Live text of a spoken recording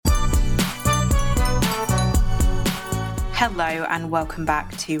Hello and welcome back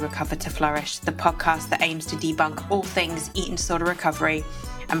to Recover to Flourish, the podcast that aims to debunk all things eating disorder recovery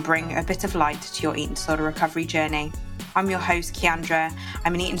and bring a bit of light to your eating disorder recovery journey. I'm your host, Keandra.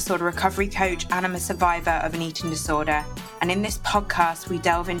 I'm an eating disorder recovery coach and I'm a survivor of an eating disorder. And in this podcast, we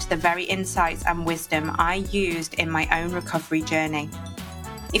delve into the very insights and wisdom I used in my own recovery journey.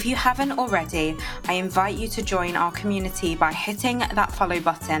 If you haven't already, I invite you to join our community by hitting that follow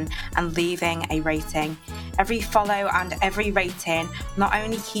button and leaving a rating. Every follow and every rating not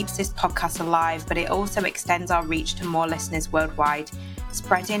only keeps this podcast alive, but it also extends our reach to more listeners worldwide,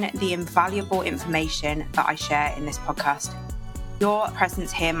 spreading the invaluable information that I share in this podcast. Your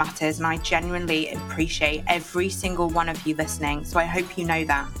presence here matters, and I genuinely appreciate every single one of you listening, so I hope you know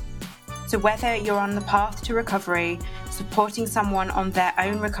that. So whether you're on the path to recovery, supporting someone on their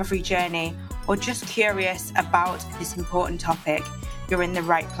own recovery journey, or just curious about this important topic, you're in the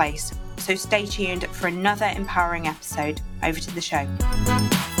right place. So stay tuned for another empowering episode. Over to the show.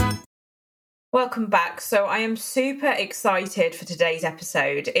 Welcome back. So I am super excited for today's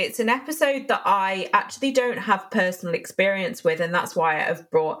episode. It's an episode that I actually don't have personal experience with, and that's why I've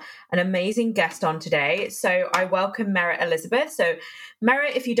brought an amazing guest on today. So I welcome Merrit Elizabeth. So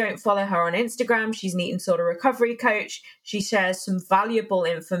Merrit, if you don't follow her on Instagram, she's an eating disorder recovery coach. She shares some valuable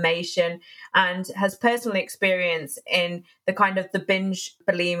information and has personal experience in the kind of the binge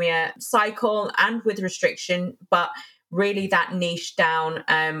bulimia cycle and with restriction, but really that niche down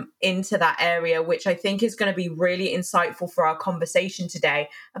into that area, which I think is going to be really insightful for our conversation today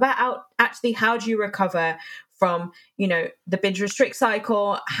about how do you recover from, the binge restrict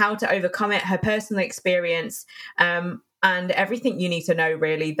cycle, how to overcome it, her personal experience, and everything you need to know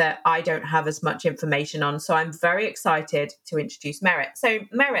really that I don't have as much information on. So I'm very excited to introduce Merrit. So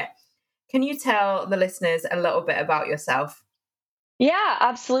Merrit, can you tell the listeners a little bit about yourself? Yeah,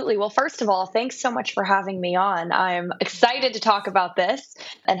 absolutely. Well, first of all, thanks so much for having me on. I'm excited to talk about this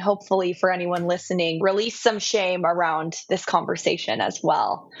and hopefully for anyone listening, release some shame around this conversation as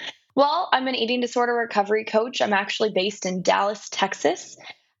well. Well, I'm an eating disorder recovery coach. I'm actually based in Dallas, Texas.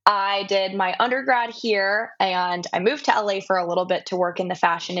 I did my undergrad here and I moved to LA for a little bit to work in the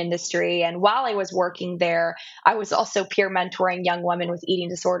fashion industry. And while I was working there, I was also peer mentoring young women with eating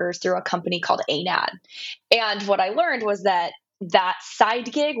disorders through a company called ANAD. And what I learned was that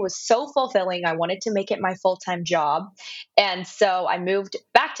side gig was so fulfilling. I wanted to make it my full-time job. And so I moved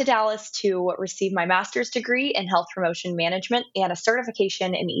back to Dallas to receive my master's degree in health promotion management and a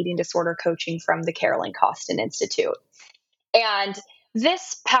certification in eating disorder coaching from the Carolyn Costin Institute. And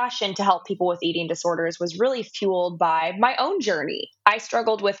this passion to help people with eating disorders was really fueled by my own journey. I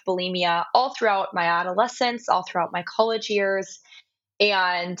struggled with bulimia all throughout my adolescence, all throughout my college years,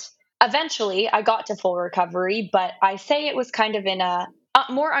 and eventually, I got to full recovery, but I say it was kind of in a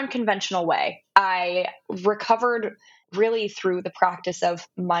more unconventional way. I recovered really through the practice of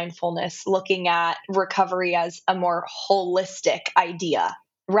mindfulness, looking at recovery as a more holistic idea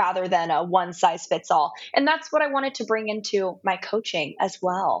rather than a one-size-fits-all. And that's what I wanted to bring into my coaching as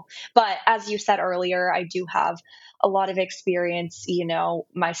well. But as you said earlier, I do have a lot of experience,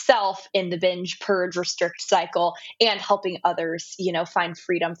 myself in the binge, purge, restrict cycle and helping others, find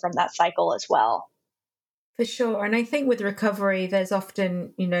freedom from that cycle as well. For sure. And I think with recovery, there's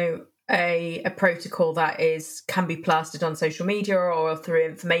often, a protocol that can be plastered on social media or through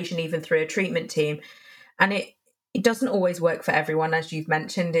information, even through a treatment team. And it doesn't always work for everyone, as you've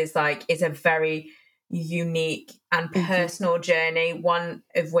mentioned, is a very unique and personal journey, one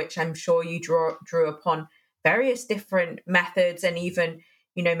of which I'm sure you drew upon various different methods and even,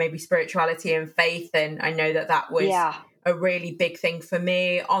 maybe spirituality and faith. And I know that was a really big thing for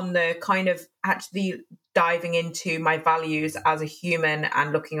me on the kind of actually diving into my values as a human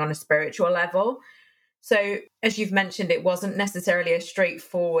and looking on a spiritual level. So as you've mentioned, it wasn't necessarily a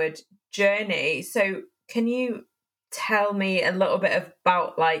straightforward journey. So can you tell me a little bit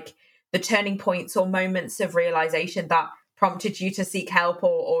about the turning points or moments of realization that prompted you to seek help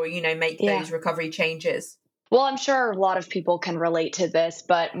or make those recovery changes? Well, I'm sure a lot of people can relate to this,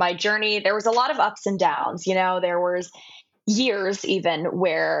 but my journey, there was a lot of ups and downs. There was years even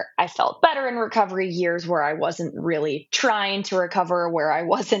where I felt better in recovery, years where I wasn't really trying to recover, where I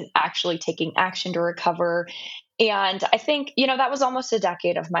wasn't actually taking action to recover. And I think, that was almost a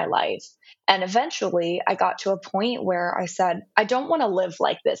decade of my life. And eventually I got to a point where I said, I don't want to live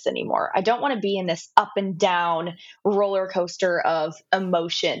like this anymore. I don't want to be in this up and down roller coaster of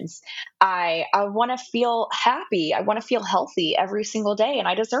emotions. I want to feel happy. I want to feel healthy every single day, and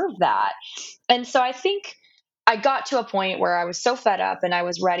I deserve that. And so I think I got to a point where I was so fed up and I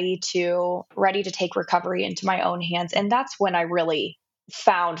was ready to take recovery into my own hands. And that's when I really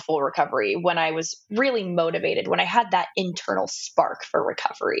found full recovery, when I was really motivated, when I had that internal spark for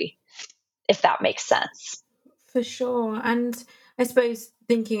recovery, if that makes sense. For sure. And I suppose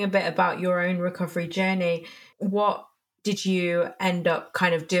thinking a bit about your own recovery journey, what did you end up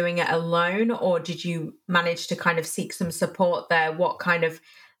kind of doing it alone, or did you manage to kind of seek some support there? What kind of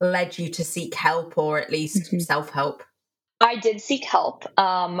led you to seek help, or at least self-help? I did seek help.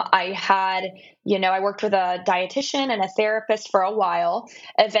 I had, I worked with a dietitian and a therapist for a while.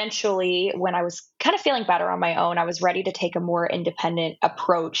 Eventually, when I was kind of feeling better on my own, I was ready to take a more independent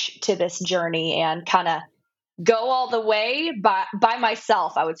approach to this journey and kind of go all the way by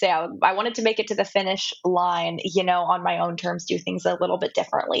myself. I would say I wanted to make it to the finish line, on my own terms, do things a little bit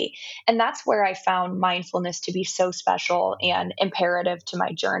differently. And that's where I found mindfulness to be so special and imperative to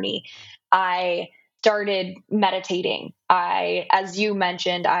my journey. I started meditating. As you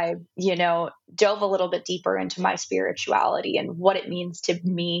mentioned, I dove a little bit deeper into my spirituality and what it means to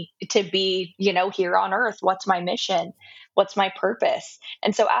me to be, here on earth. What's my mission? What's my purpose?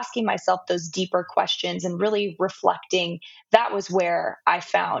 And so asking myself those deeper questions and really reflecting, that was where I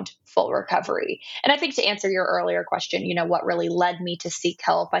found full recovery. And I think to answer your earlier question, what really led me to seek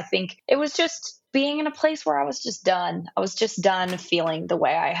help, I think it was just being in a place where I was just done. I was just done feeling the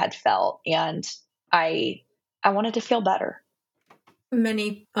way I had felt. And I wanted to feel better.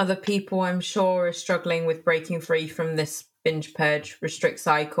 Many other people, I'm sure, are struggling with breaking free from this binge, purge, restrict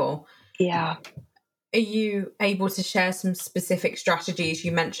cycle. Yeah. Are you able to share some specific strategies?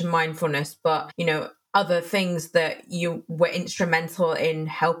 You mentioned mindfulness, but, other things that you were instrumental in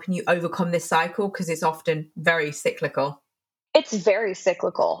helping you overcome this cycle? Because it's often very cyclical. It's very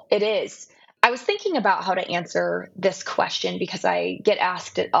cyclical. It is. I was thinking about how to answer this question because I get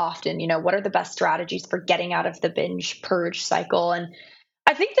asked it often, what are the best strategies for getting out of the binge purge cycle? And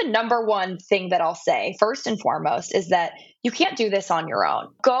I think the number one thing that I'll say, first and foremost, is that you can't do this on your own.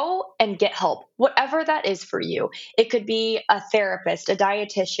 Go and get help, whatever that is for you. It could be a therapist, a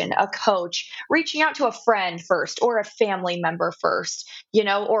dietitian, a coach, reaching out to a friend first or a family member first,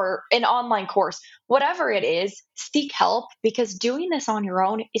 or an online course. Whatever it is, seek help, because doing this on your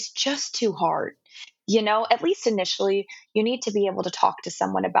own is just too hard. At least initially, you need to be able to talk to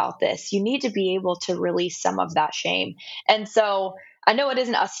someone about this. You need to be able to release some of that shame. And so I know it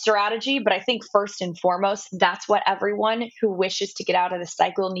isn't a strategy, but I think first and foremost, that's what everyone who wishes to get out of the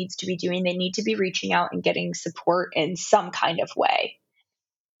cycle needs to be doing. They need to be reaching out and getting support in some kind of way.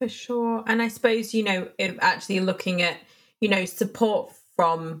 For sure. And I suppose, if actually looking at, support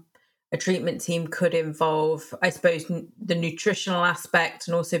from a treatment team could involve, I suppose, the nutritional aspect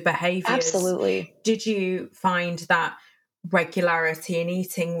and also behaviors. Absolutely. Did you find that regularity in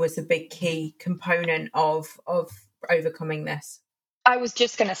eating was a big key component of overcoming this? I was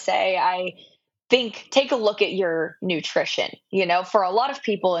just going to say, I think take a look at your nutrition. For a lot of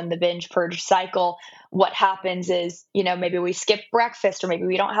people in the binge purge cycle, what happens is, maybe we skip breakfast, or maybe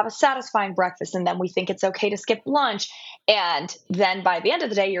we don't have a satisfying breakfast, and then we think it's okay to skip lunch. And then by the end of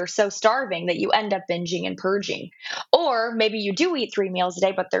the day, you're so starving that you end up binging and purging. Or maybe you do eat 3 meals a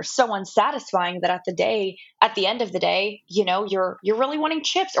day, but they're so unsatisfying that at the end of the day, you're really wanting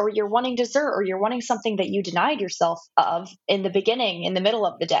chips, or you're wanting dessert, or you're wanting something that you denied yourself of in the beginning, in the middle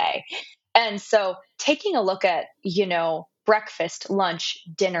of the day. And so taking a look at, breakfast, lunch,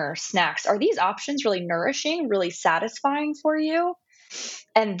 dinner, snacks, are these options really nourishing, really satisfying for you?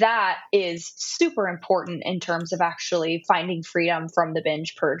 And that is super important in terms of actually finding freedom from the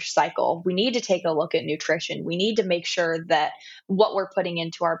binge purge cycle. We need to take a look at nutrition. We need to make sure that what we're putting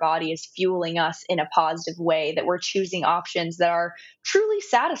into our body is fueling us in a positive way, that we're choosing options that are truly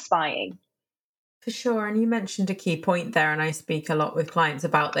satisfying. For sure. And you mentioned a key point there, and I speak a lot with clients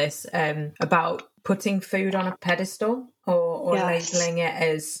about this, about putting food on a pedestal or Yes. labeling it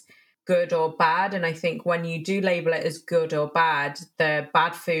as good or bad. And I think when you do label it as good or bad, the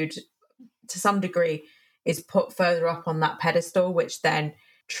bad food to some degree is put further up on that pedestal, which then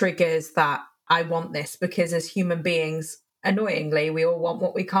triggers that I want this, because as human beings, annoyingly, we all want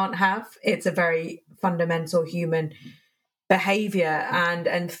what we can't have. It's a very fundamental human behavior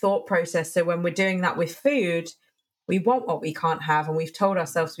and thought process. So when we're doing that with food, we want what we can't have, and we've told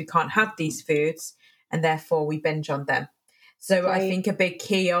ourselves we can't have these foods, and therefore we binge on them. So right. I think a big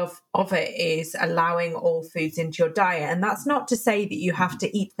key of it is allowing all foods into your diet. And that's not to say that you have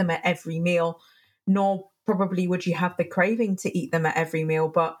to eat them at every meal, nor probably would you have the craving to eat them at every meal.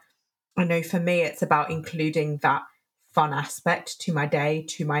 But I know for me, it's about including that fun aspect to my day,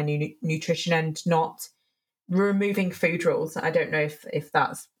 to my nutrition, and not removing food rules. I don't know if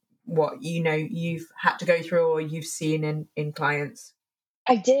that's what you've had to go through or you've seen in clients.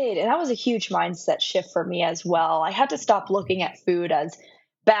 I did. And that was a huge mindset shift for me as well. I had to stop looking at food as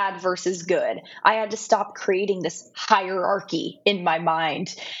bad versus good. I had to stop creating this hierarchy in my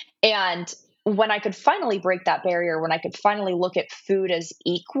mind. And when I could finally break that barrier, when I could finally look at food as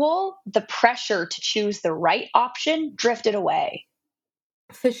equal, the pressure to choose the right option drifted away.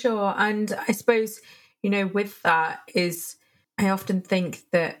 For sure. And I suppose, with that is, I often think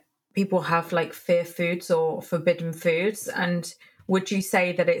that people have like fear foods or forbidden foods. And would you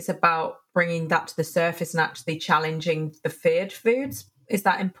say that it's about bringing that to the surface and actually challenging the feared foods? Is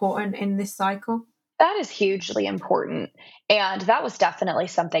that important in this cycle? That is hugely important. And that was definitely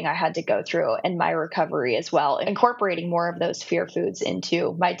something I had to go through in my recovery as well, incorporating more of those fear foods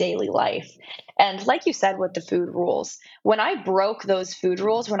into my daily life. And like you said, with the food rules, when I broke those food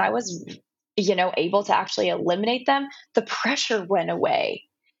rules, when I was, able to actually eliminate them, the pressure went away.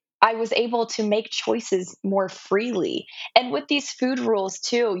 I was able to make choices more freely. And with these food rules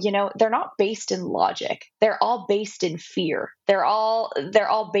too, they're not based in logic. They're all based in fear. They're all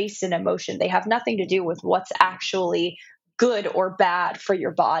based in emotion. They have nothing to do with what's actually good or bad for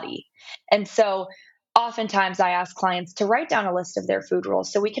your body. And so oftentimes I ask clients to write down a list of their food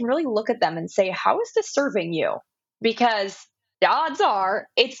rules so we can really look at them and say, how is this serving you? Because the odds are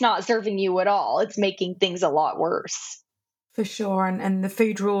it's not serving you at all. It's making things a lot worse. For sure. And the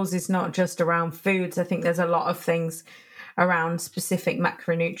food rules is not just around foods. I think there's a lot of things around specific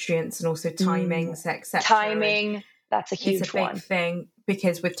macronutrients and also timings, etc. Timing, that's a huge big thing,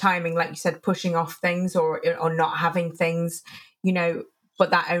 because with timing, like you said, pushing off things or not having things, but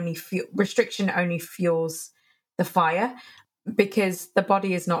that restriction only fuels the fire, because the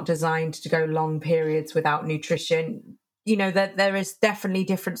body is not designed to go long periods without nutrition. That there is definitely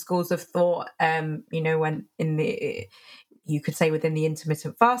different schools of thought, when you could say within the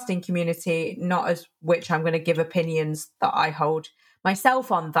intermittent fasting community, not as which I'm going to give opinions that I hold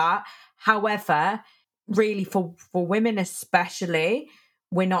myself on that. However, really for women especially,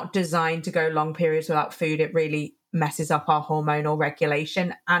 we're not designed to go long periods without food. It really messes up our hormonal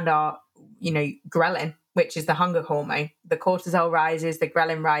regulation and our, ghrelin, which is the hunger hormone. The cortisol rises, the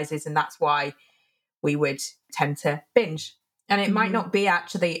ghrelin rises, and that's why we would tend to binge. And it might not be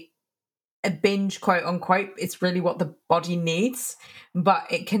actually a binge, quote unquote. It's really what the body needs, but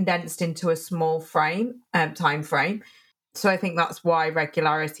it condensed into a small time frame. So I think that's why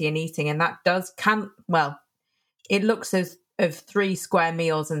regularity in eating, and that it looks of 3 square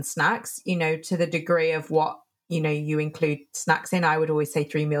meals and snacks, to the degree of what, you include snacks in. I would always say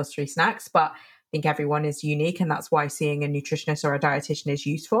 3 meals, 3 snacks, but I think everyone is unique, and that's why seeing a nutritionist or a dietitian is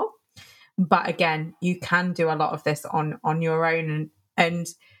useful. But again, you can do a lot of this on your own. And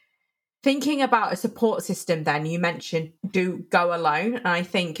thinking about a support system, then you mentioned do go alone. And I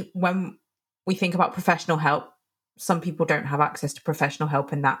think when we think about professional help, some people don't have access to professional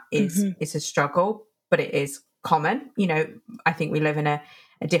help, and that is a struggle, but it is common. I think we live in a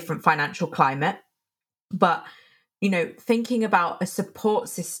different financial climate. But, thinking about a support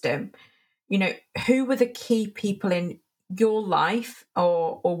system, who were the key people in your life,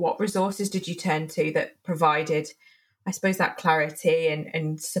 or what resources did you turn to that provided, I suppose, that clarity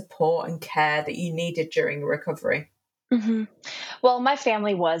and support and care that you needed during recovery? Well, my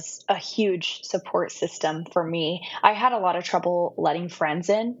family was a huge support system for me. I had a lot of trouble letting friends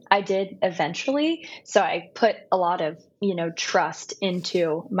in. I did eventually. So I put a lot of, trust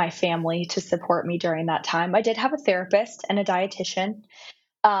into my family to support me during that time. I did have a therapist and a dietitian.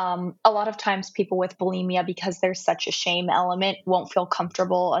 A lot of times people with bulimia, because there's such a shame element, won't feel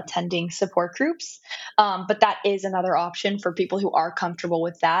comfortable attending support groups. But that is another option for people who are comfortable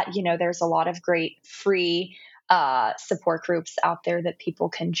with that. There's a lot of great free support groups out there that people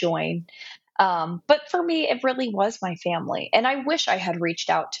can join. But for me, it really was my family. And I wish I had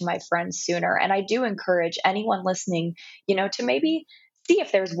reached out to my friends sooner. And I do encourage anyone listening, to maybe see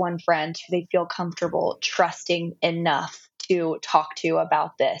if there's one friend who they feel comfortable trusting enough to talk to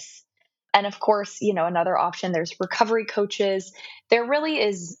about this. And of course, another option, there's recovery coaches. There really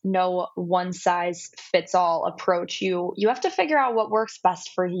is no one size fits all approach. You have to figure out what works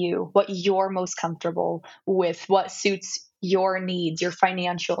best for you, what you're most comfortable with, what suits your needs, your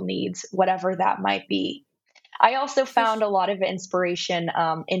financial needs, whatever that might be. I also found a lot of inspiration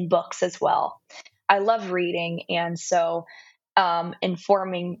in books as well. I love reading. And so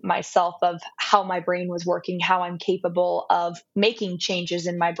informing myself of how my brain was working, how I'm capable of making changes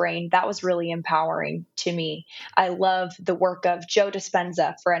in my brain, that was really empowering to me. I love the work of Joe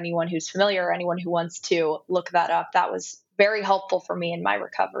Dispenza, for anyone who's familiar or anyone who wants to look that up. That was very helpful for me in my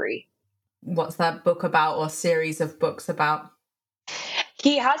recovery. What's that book about, or series of books about?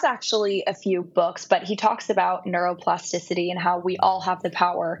 He has actually a few books, but he talks about neuroplasticity and how we all have the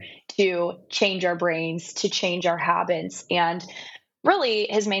power to change our brains, to change our habits. And really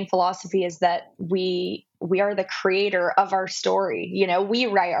his main philosophy is that we are the creator of our story. We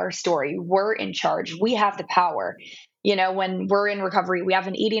write our story. We're in charge. We have the power. When we're in recovery, we have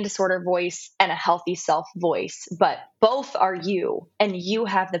an eating disorder voice and a healthy self voice, but both are you, and you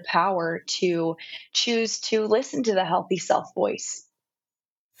have the power to choose to listen to the healthy self voice.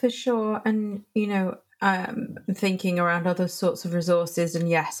 For sure. And, thinking around other sorts of resources, and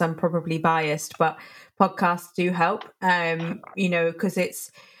yes, I'm probably biased, but podcasts do help,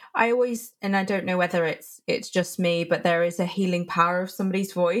 because I always, and I don't know whether it's just me, but there is a healing power of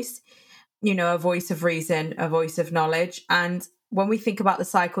somebody's voice, a voice of reason, a voice of knowledge. And when we think about the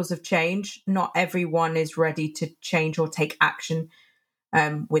cycles of change, not everyone is ready to change or take action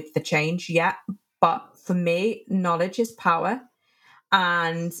with the change yet. But for me, knowledge is power.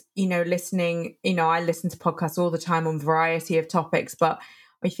 And, listening, I listen to podcasts all the time on a variety of topics, but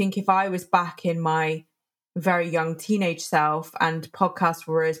I think if I was back in my very young teenage self and podcasts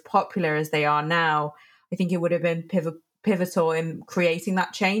were as popular as they are now, I think it would have been pivotal in creating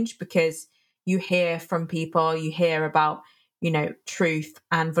that change, because you hear from people, you hear about, truth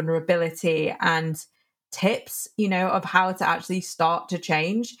and vulnerability and tips, of how to actually start to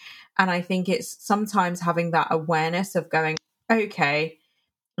change. And I think it's sometimes having that awareness of going, okay,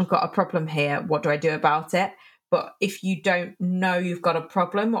 I've got a problem here. What do I do about it? But if you don't know you've got a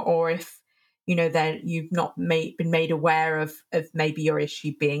problem, or if, then you've not been made aware of maybe your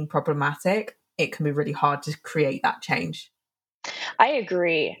issue being problematic, it can be really hard to create that change. I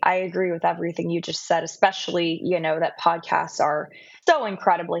agree. I agree with everything you just said, especially, that podcasts are so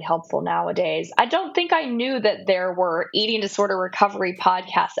incredibly helpful nowadays. I don't think I knew that there were eating disorder recovery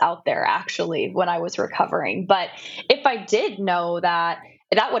podcasts out there actually when I was recovering. But if I did know that,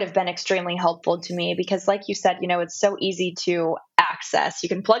 that would have been extremely helpful to me because, like you said, it's so easy to access. You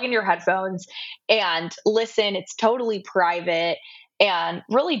can plug in your headphones and listen. It's totally private and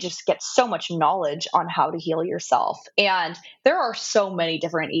really just get so much knowledge on how to heal yourself. And there are so many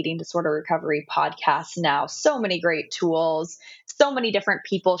different eating disorder recovery podcasts now, so many great tools, so many different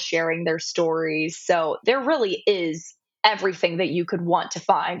people sharing their stories. So there really is everything that you could want to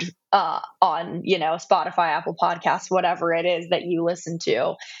find on, Spotify, Apple Podcasts, whatever it is that you listen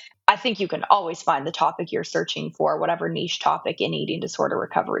to. I think you can always find the topic you're searching for, whatever niche topic in eating disorder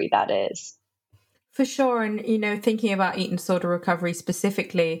recovery that is. For sure. And, thinking about eating disorder recovery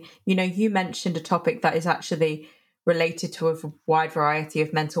specifically, you mentioned a topic that is actually related to a wide variety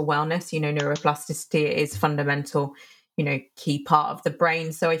of mental wellness. Neuroplasticity is fundamental, key part of the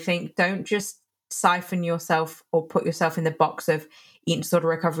brain. So I think don't just siphon yourself or put yourself in the box of eating disorder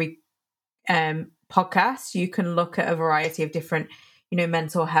recovery podcasts. You can look at a variety of different,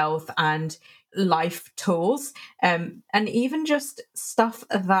 mental health and life tools, and even just stuff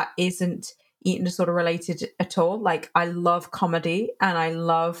that isn't eating disorder related at all. Like, I love comedy and I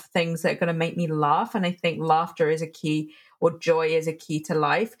love things that are going to make me laugh. And I think laughter is a key, or joy is a key to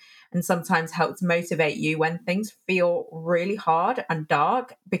life, and sometimes helps motivate you when things feel really hard and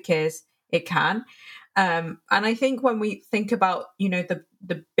dark, because it can. And I think when we think about,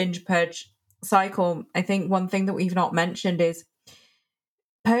 the binge purge cycle, I think one thing that we've not mentioned is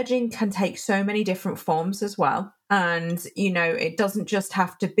purging can take so many different forms as well. And, it doesn't just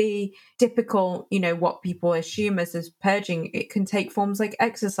have to be typical, what people assume as purging. It can take forms like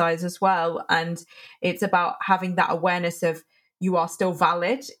exercise as well. And it's about having that awareness of you are still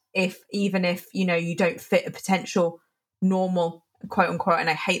valid, even if, you don't fit a potential normal, quote unquote, and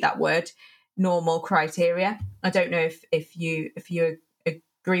I hate that word, normal criteria. I don't know if you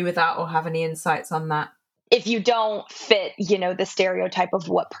agree with that or have any insights on that. If you don't fit, the stereotype of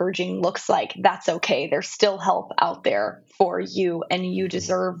what purging looks like, that's okay. There's still help out there for you, and you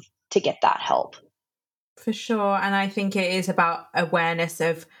deserve to get that help. For sure. And I think it is about awareness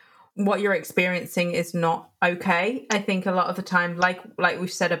of what you're experiencing is not okay. I think a lot of the time, like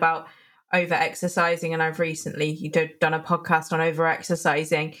we've said about over exercising, and I've recently done a podcast on over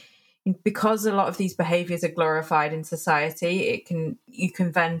exercising, because a lot of these behaviors are glorified in society, you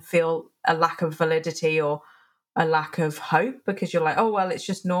can then feel a lack of validity or a lack of hope, because you're like, oh, well, it's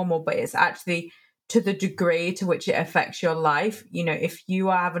just normal. But it's actually to the degree to which it affects your life. If you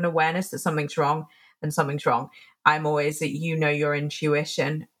have an awareness that something's wrong, then something's wrong. I'm always that, your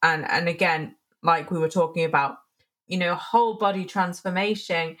intuition. And again, like we were talking about, whole body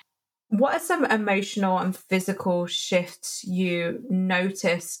transformation. What are some emotional and physical shifts you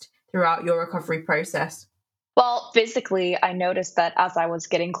noticed throughout your recovery process? Well, physically, I noticed that as I was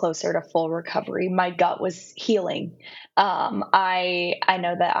getting closer to full recovery, my gut was healing. I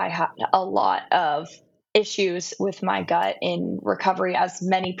know that I had a lot of issues with my gut in recovery, as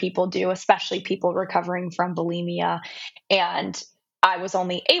many people do, especially people recovering from bulimia. And I was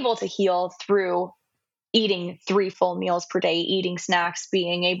only able to heal through eating 3 full meals per day, eating snacks,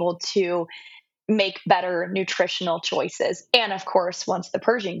 being able to make better nutritional choices. And of course, once the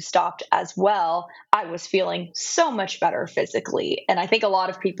purging stopped as well, I was feeling so much better physically. And I think a lot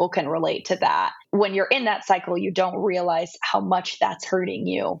of people can relate to that. When you're in that cycle, you don't realize how much that's hurting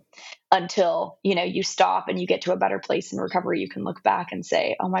you until, you stop and you get to a better place in recovery. You can look back and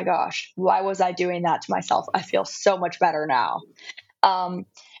say, "Oh my gosh, why was I doing that to myself? I feel so much better now." Um,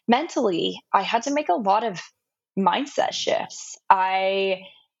 Mentally, I had to make a lot of mindset shifts.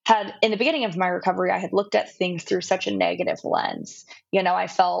 In the beginning of my recovery, I had looked at things through such a negative lens. I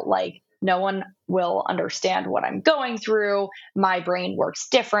felt like no one will understand what I'm going through. My brain works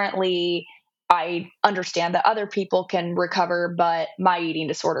differently. I understand that other people can recover, but my eating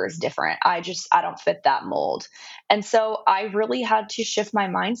disorder is different. I don't fit that mold. And so I really had to shift my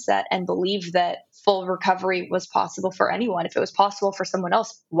mindset and believe that full recovery was possible for anyone. If it was possible for someone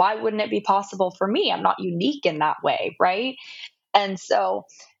else, why wouldn't it be possible for me? I'm not unique in that way, right? And so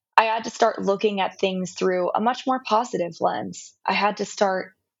I had to start looking at things through a much more positive lens. I had to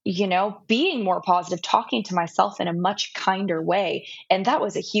start, being more positive, talking to myself in a much kinder way. And that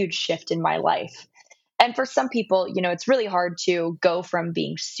was a huge shift in my life. And for some people, it's really hard to go from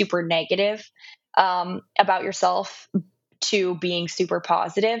being super negative about yourself to being super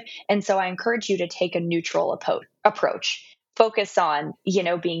positive. And so I encourage you to take a neutral approach. Focus on,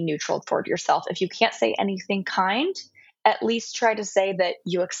 being neutral toward yourself. If you can't say anything kind, at least try to say that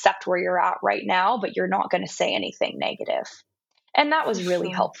you accept where you're at right now, but you're not going to say anything negative. And that For was really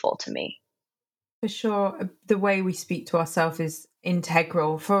sure. helpful to me. For sure. The way we speak to ourselves is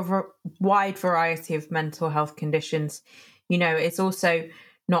integral for a wide variety of mental health conditions. It's also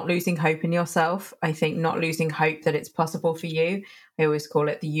not losing hope in yourself. I think not losing hope that it's possible for you. I always call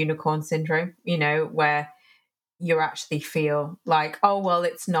it the unicorn syndrome, where you actually feel like, oh, well,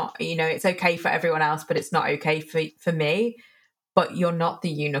 it's not, it's okay for everyone else, but it's not okay for me. But you're not the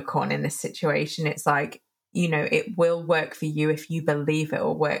unicorn in this situation. It's like, it will work for you if you believe it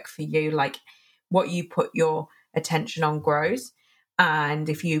will work for you. Like, what you put your attention on grows. And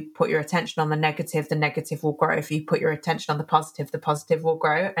if you put your attention on the negative will grow. If you put your attention on the positive will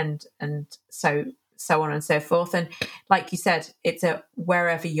grow, and so on and so forth. And like you said, it's a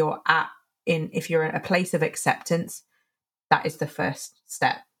wherever you're at if you're in a place of acceptance, that is the first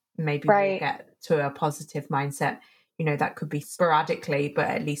step. Maybe Right. we'll get to a positive mindset. That could be sporadically, but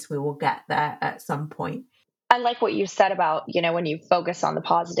at least we will get there at some point. I like what you said about, when you focus on the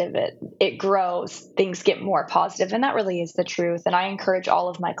positive, it grows, things get more positive. And that really is the truth. And I encourage all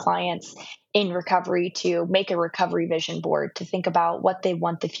of my clients in recovery to make a recovery vision board, to think about what they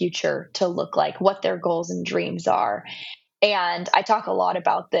want the future to look like, what their goals and dreams are. And I talk a lot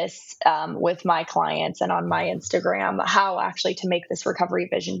about this with my clients and on my Instagram, how actually to make this recovery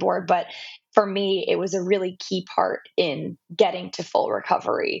vision board. But for me, it was a really key part in getting to full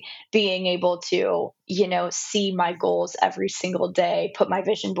recovery, being able to, see my goals every single day, put my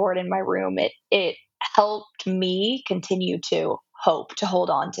vision board in my room. It helped me continue to hope, to hold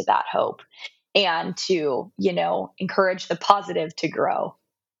on to that hope, and to, encourage the positive to grow.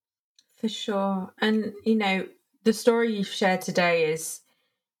 For sure. And, the story you've shared today is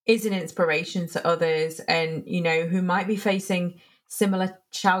an inspiration to others and, who might be facing similar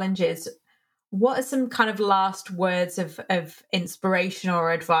challenges. What are some kind of last words of inspiration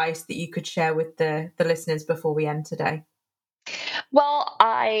or advice that you could share with the listeners before we end today? Well,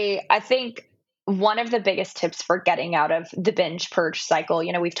 I think one of the biggest tips for getting out of the binge purge cycle,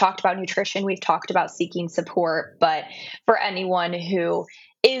 we've talked about nutrition, we've talked about seeking support, but for anyone who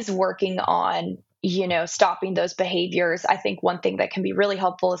is working on, stopping those behaviors, I think one thing that can be really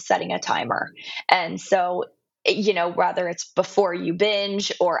helpful is setting a timer. And so, whether it's before you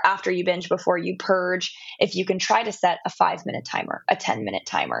binge or after you binge, before you purge, if you can try to set a 5-minute timer, a 10-minute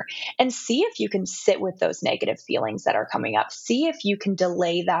timer, and see if you can sit with those negative feelings that are coming up. See if you can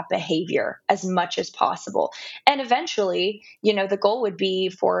delay that behavior as much as possible. And eventually, the goal would be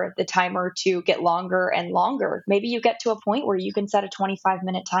for the timer to get longer and longer. Maybe you get to a point where you can set a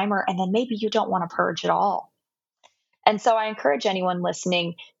 25-minute timer and then maybe you don't want to purge at all. And so I encourage anyone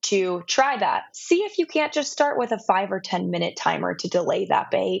listening to try that. See if you can't just start with a 5 or 10-minute timer to delay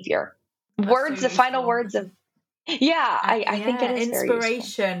that behavior. Final words of, I think it is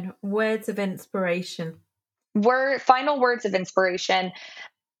inspiration, words of inspiration. Final words of inspiration.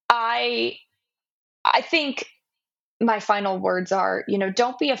 I I think my final words are,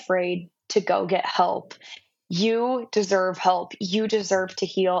 don't be afraid to go get help. You deserve help. You deserve to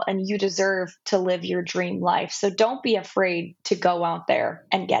heal and you deserve to live your dream life. So don't be afraid to go out there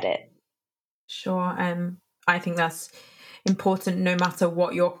and get it. Sure. I think that's important no matter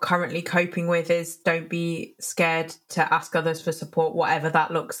what you're currently coping with. Is don't be scared to ask others for support, whatever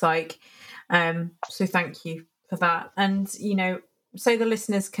that looks like. So thank you for that. And, so the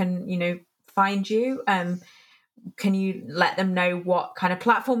listeners can, find you. Can you let them know what kind of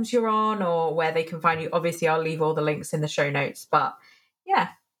platforms you're on or where they can find you? Obviously, I'll leave all the links in the show notes, but yeah.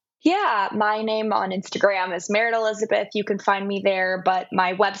 Yeah, my name on Instagram is Merrit Elizabeth. You can find me there, but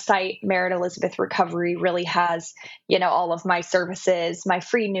my website, Merrit Elizabeth Recovery, really has, all of my services, my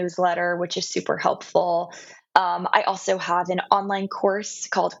free newsletter, which is super helpful. I also have an online course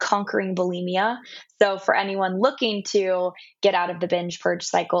called Conquering Bulimia. So for anyone looking to get out of the binge purge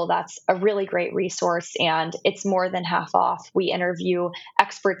cycle, that's a really great resource and it's more than half off. We interview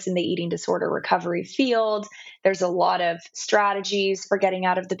experts in the eating disorder recovery field. There's a lot of strategies for getting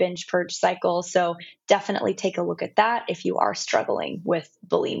out of the binge purge cycle. So definitely take a look at that if you are struggling with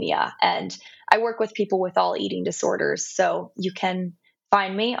bulimia. And I work with people with all eating disorders. So you can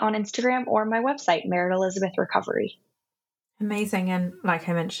find me on Instagram or my website, Merrit Elizabeth Recovery. Amazing. And like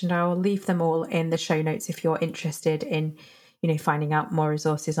I mentioned, I'll leave them all in the show notes if you're interested in, finding out more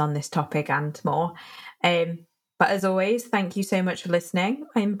resources on this topic and more. But as always, thank you so much for listening.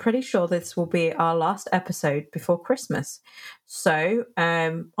 I'm pretty sure this will be our last episode before Christmas. So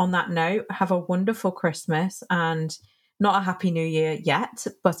on that note, have a wonderful Christmas and not a happy new year yet,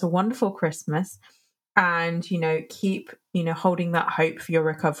 but a wonderful Christmas. And, keep, holding that hope for your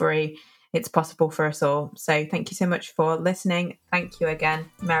recovery. It's possible for us all. So thank you so much for listening. Thank you again,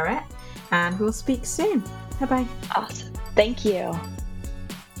 Merrit. And we'll speak soon. Bye-bye. Awesome. Thank you.